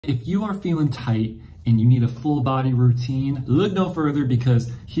If you are feeling tight and you need a full body routine, look no further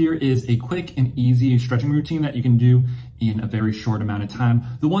because here is a quick and easy stretching routine that you can do in a very short amount of time.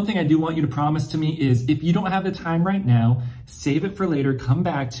 The one thing I do want you to promise to me is if you don't have the time right now, save it for later, come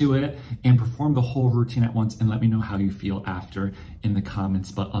back to it and perform the whole routine at once and let me know how you feel after in the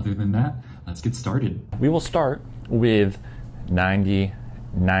comments. But other than that, let's get started. We will start with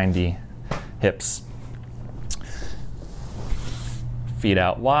 90-90 hips. Feet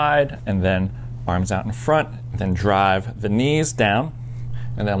out wide, and then arms out in front, then drive the knees down,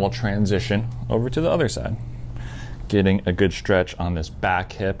 and then we'll transition over to the other side. Getting a good stretch on this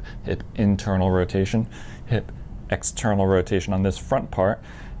back hip, hip internal rotation, hip external rotation on this front part.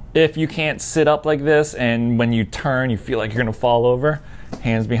 If you can't sit up like this and when you turn you feel like you're gonna fall over,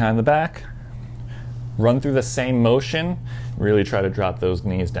 hands behind the back, run through the same motion, really try to drop those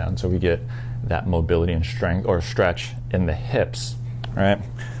knees down so we get that mobility and strength or stretch in the hips. All right,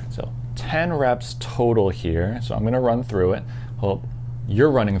 so 10 reps total here. So I'm gonna run through it. Hope you're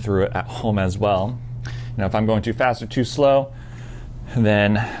running through it at home as well. Now, if I'm going too fast or too slow,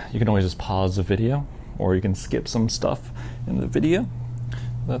 then you can always just pause the video or you can skip some stuff in the video.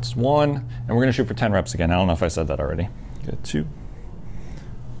 That's one, and we're gonna shoot for 10 reps again. I don't know if I said that already. Good, two.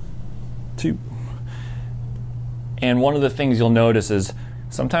 And one of the things you'll notice is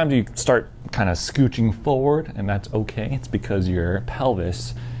sometimes you start kind of scooching forward, and that's okay. It's because your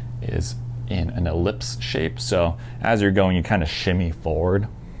pelvis is in an ellipse shape. So as you're going, you kind of shimmy forward.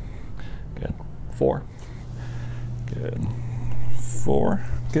 Good. 4. Good. 4.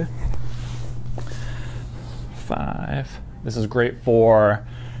 Good. 5. This is great for,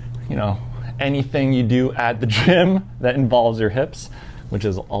 you know, anything you do at the gym that involves your hips, which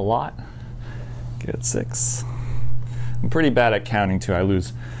is a lot. Good. 6. I'm pretty bad at counting too. I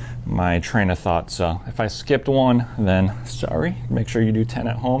lose my train of thought. So if I skipped one, then sorry. Make sure you do 10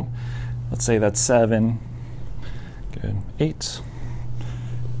 at home. Let's say that's 7. Good. 8.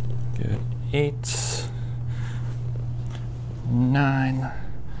 Good. 8. 9.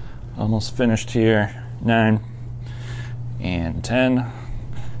 Almost finished here. 9. And 10.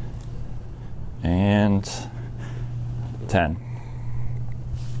 And 10.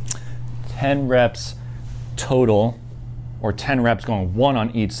 10 reps total. Or 10 reps going 1 on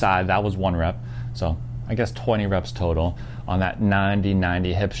each side. That was 1 rep. So I guess 20 reps total on that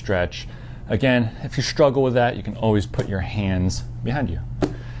 90-90 hip stretch. Again, if you struggle with that, you can always put your hands behind you.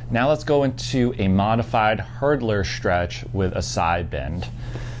 Now let's go into a modified hurdler stretch with a side bend.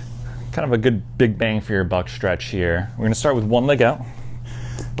 Kind of a good big bang for your buck stretch here. We're gonna start with one leg out.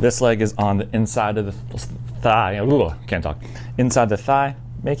 This leg is on the inside of the thigh. Ooh, can't talk. Inside the thigh,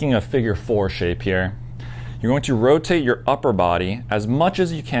 making a figure 4 shape here. You're going to rotate your upper body as much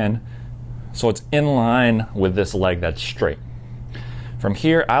as you can so it's in line with this leg that's straight. From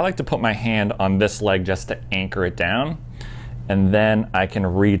here, I like to put my hand on this leg just to anchor it down, and then I can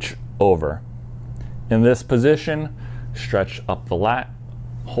reach over. In this position, stretch up the lat,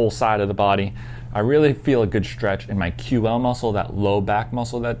 whole side of the body. I really feel a good stretch in my QL muscle, that low back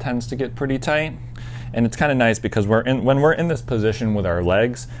muscle that tends to get pretty tight. And it's kind of nice because when we're in this position with our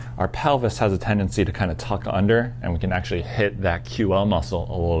legs, our pelvis has a tendency to kind of tuck under, and we can actually hit that QL muscle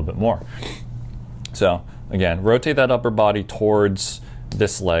a little bit more. So again, rotate that upper body towards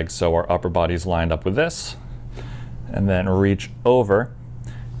this leg so our upper body's lined up with this, and then reach over,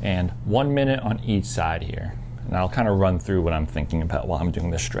 and 1 minute on each side here. And I'll kind of run through what I'm thinking about while I'm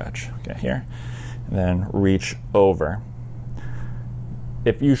doing this stretch. Okay, here, and then reach over.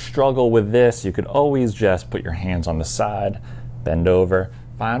 If you struggle with this, you could always just put your hands on the side, bend over,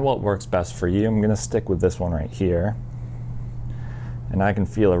 find what works best for you. I'm gonna stick with this one right here. And I can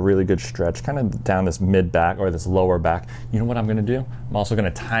feel a really good stretch kind of down this mid back or this lower back. You know what I'm gonna do? I'm also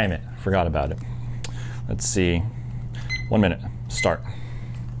gonna time it. Forgot about it. Let's see. 1 minute, start.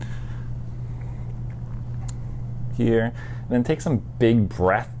 Here, and then take some big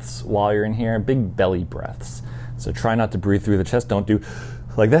breaths while you're in here, big belly breaths. So try not to breathe through the chest. Don't do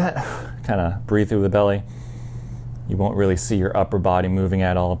like that. Kind of breathe through the belly. You won't really see your upper body moving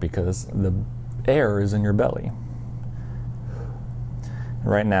at all because the air is in your belly.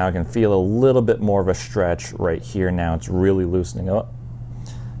 Right now I can feel a little bit more of a stretch right here now. It's really loosening up.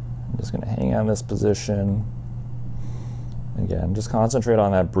 I'm just gonna hang on this position. Again, just concentrate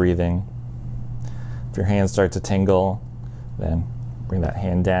on that breathing. If your hands start to tingle, then bring that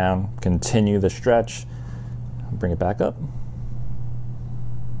hand down, continue the stretch. Bring it back up.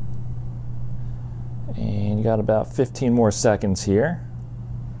 And you got about 15 more seconds here.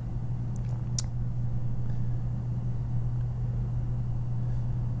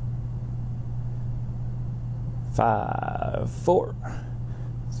 5, 4,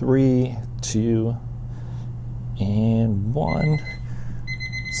 3, 2, and 1.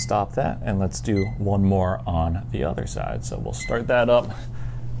 Stop that, and let's do one more on the other side. So we'll start that up,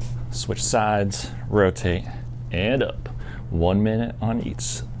 switch sides, rotate, and up. 1 minute on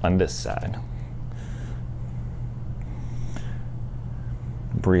each, on this side.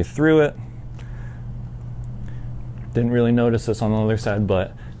 Breathe through it. Didn't really notice this on the other side,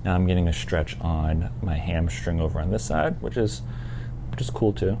 but now I'm getting a stretch on my hamstring over on this side, which is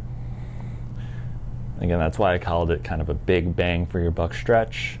cool too. Again, that's why I called it kind of a big bang for your buck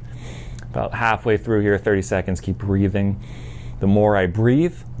stretch. About halfway through here, 30 seconds, keep breathing. The more I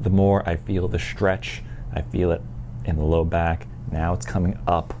breathe, the more I feel the stretch. I feel it in the low back. Now it's coming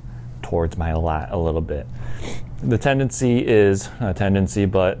up towards my lat a little bit. The tendency is, not a tendency,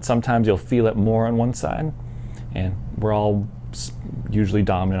 but sometimes you'll feel it more on one side, and we're all usually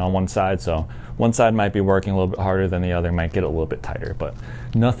dominant on one side, so one side might be working a little bit harder than the other, might get a little bit tighter, but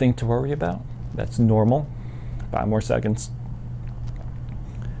nothing to worry about. That's normal. 5 more seconds.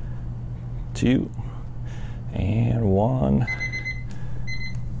 2 and 1.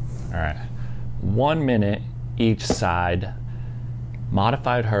 All right, 1 minute each side.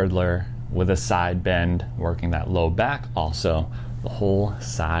 Modified hurdler with a side bend, working that low back, also the whole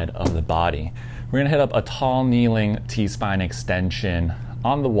side of the body. We're gonna hit up a tall kneeling T-spine extension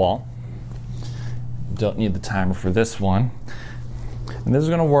on the wall. Don't need the timer for this one. And this is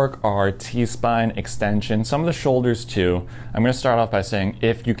gonna work our T-spine extension, some of the shoulders too. I'm gonna start off by saying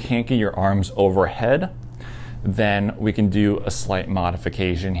if you can't get your arms overhead, then we can do a slight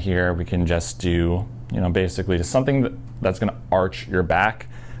modification here. We can just do, basically just something that's gonna arch your back.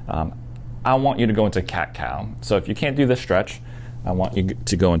 I want you to go into cat-cow. So if you can't do this stretch, I want you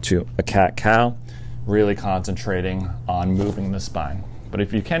to go into a cat-cow, really concentrating on moving the spine. But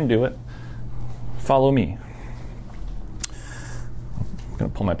if you can do it, follow me. I'm gonna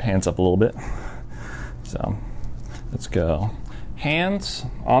pull my pants up a little bit. So let's go. Hands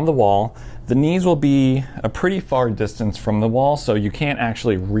on the wall. The knees will be a pretty far distance from the wall, so you can't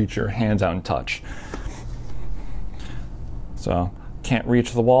actually reach your hands out and touch. So can't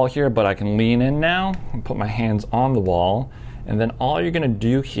reach the wall here, but I can lean in now and put my hands on the wall. And then all you're gonna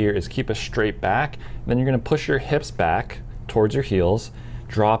do here is keep a straight back. Then you're gonna push your hips back towards your heels,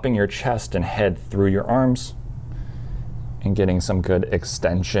 dropping your chest and head through your arms and getting some good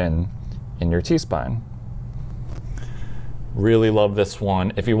extension in your T-spine. Really love this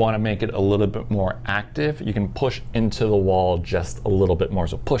one. If you wanna make it a little bit more active, you can push into the wall just a little bit more.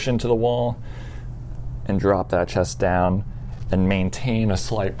 So push into the wall and drop that chest down and maintain a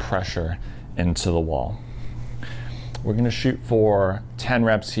slight pressure into the wall. We're gonna shoot for 10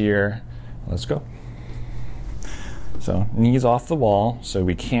 reps here. Let's go. So knees off the wall, so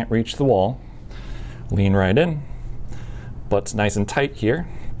we can't reach the wall. Lean right in, butt's nice and tight here,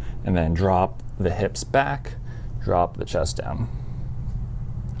 and then drop the hips back, drop the chest down.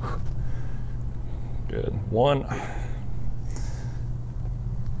 Good, 1.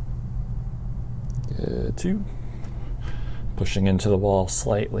 Good, 2. Pushing into the wall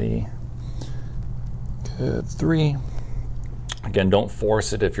slightly. Good, 3. Again, don't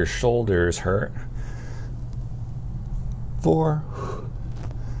force it if your shoulders hurt. 4.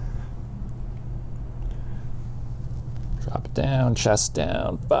 Drop it down, chest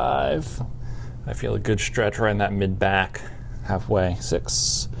down. 5. I feel a good stretch right in that mid back, halfway.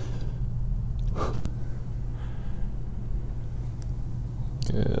 6.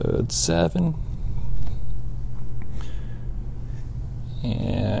 Good, 7.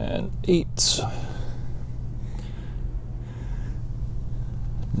 And 8.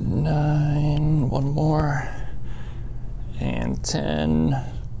 9, one more, and 10. A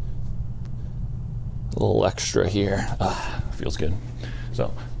little extra here. Feels good.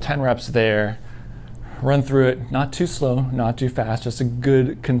 So 10 reps there. Run through it, not too slow, not too fast, just a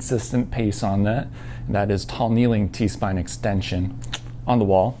good consistent pace on that. And that is tall kneeling T-spine extension on the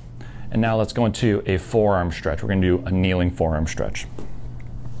wall. And now let's go into a forearm stretch. We're gonna do a kneeling forearm stretch.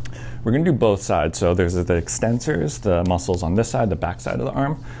 We're gonna do both sides. So there's the extensors, the muscles on this side, the back side of the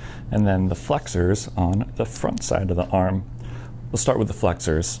arm, and then the flexors on the front side of the arm. We'll start with the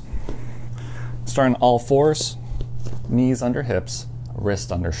flexors. Starting all fours, knees under hips,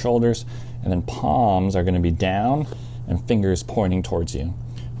 wrist under shoulders, and then palms are gonna be down and fingers pointing towards you.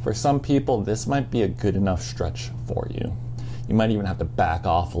 For some people, this might be a good enough stretch for you. You might even have to back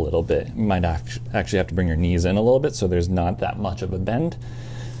off a little bit. You might actually have to bring your knees in a little bit so there's not that much of a bend.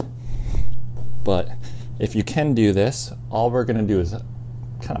 But if you can do this, all we're gonna do is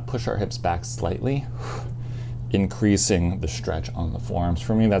kind of push our hips back slightly, increasing the stretch on the forearms.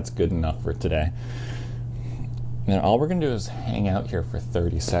 For me, that's good enough for today. And then all we're gonna do is hang out here for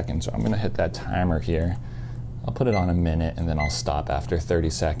 30 seconds. So I'm gonna hit that timer here. I'll put it on a minute and then I'll stop after 30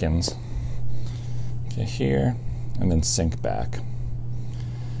 seconds. Okay, here, and then sink back.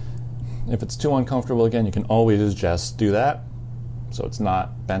 If it's too uncomfortable again, you can always just do that so it's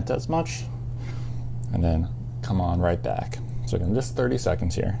not bent as much, and then come on right back. So again, just 30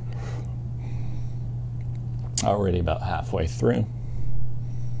 seconds here. Already about halfway through.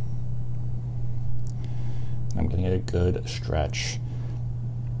 I'm getting a good stretch.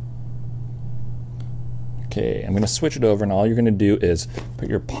 Okay, I'm gonna switch it over, and all you're gonna do is put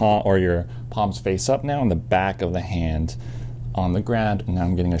your palm or your palms face up now on the back of the hand on the ground, and now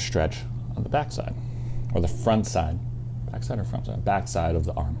I'm getting a stretch on the back side, or the front side. Back side or front side? Back side of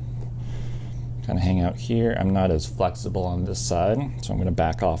the arm. Kind of hang out here. I'm not as flexible on this side, so I'm gonna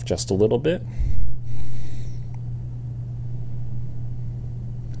back off just a little bit.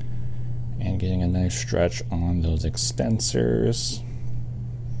 And getting a nice stretch on those extensors.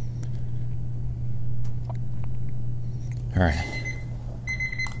 All right.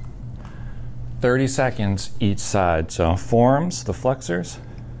 30 seconds each side. So forearms, the flexors,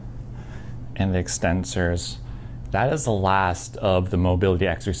 and the extensors. That is the last of the mobility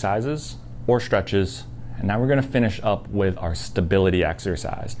exercises or stretches. And now we're gonna finish up with our stability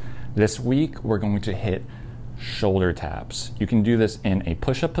exercise. This week, we're going to hit shoulder taps. You can do this in a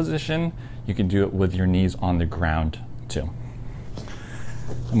push-up position. You can do it with your knees on the ground too.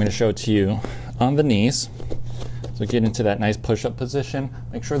 I'm gonna show it to you on the knees. So get into that nice push-up position.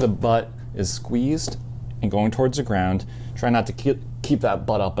 Make sure the butt is squeezed and going towards the ground. Try not to keep that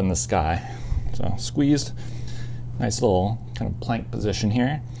butt up in the sky. So squeezed, nice little kind of plank position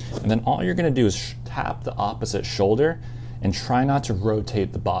here. And then all you're gonna do is tap the opposite shoulder and try not to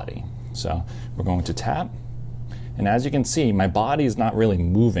rotate the body. So we're going to tap. And as you can see, my body is not really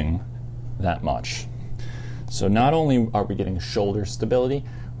moving that much. So not only are we getting shoulder stability,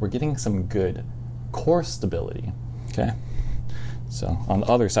 we're getting some good core stability, okay? So on the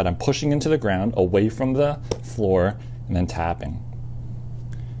other side, I'm pushing into the ground, away from the floor, and then tapping.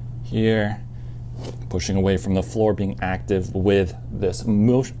 Here, pushing away from the floor, being active with this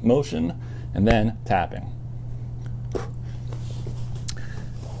motion, and then tapping.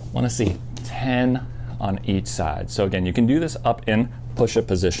 Want to see 10 on each side. So again, you can do this up in push-up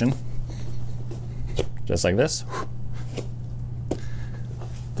position, just like this.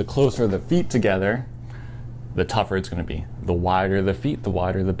 The closer the feet together, the tougher it's going to be. The wider the feet, the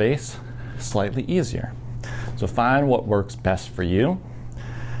wider the base, slightly easier. So find what works best for you.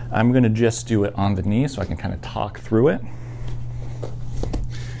 I'm going to just do it on the knee so I can kind of talk through it.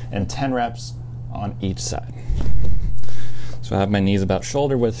 And 10 reps on each side. So I have my knees about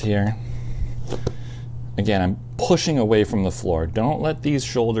shoulder width here. Again, I'm pushing away from the floor. Don't let these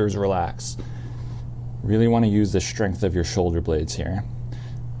shoulders relax. Really want to use the strength of your shoulder blades here.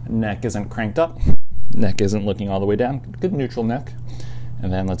 Neck isn't cranked up. Neck isn't looking all the way down. Good neutral neck.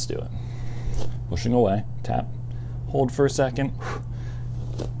 And then let's do it. Pushing away, tap, hold for a second.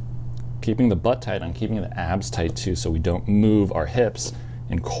 Keeping the butt tight on keeping the abs tight too, so we don't move our hips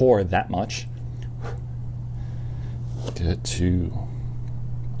and core that much. Good, 2.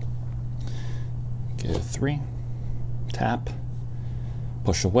 Good, 3. Tap,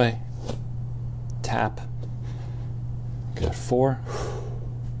 push away, tap. Good, 4.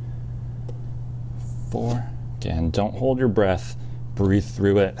 4. Again, don't hold your breath. Breathe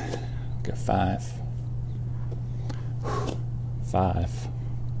through it. Good, 5. 5.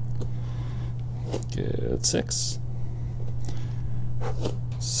 Good, 6.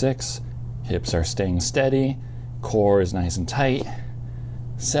 6. Hips are staying steady. Core is nice and tight.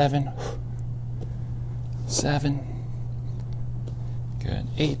 7. 7. Good,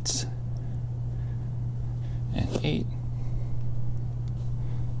 8. And 8.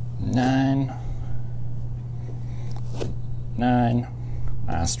 9. 9.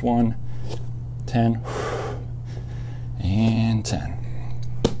 Last one. 10. And 10.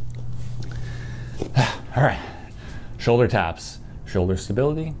 All right. Shoulder taps, shoulder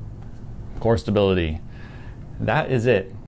stability, core stability. That is it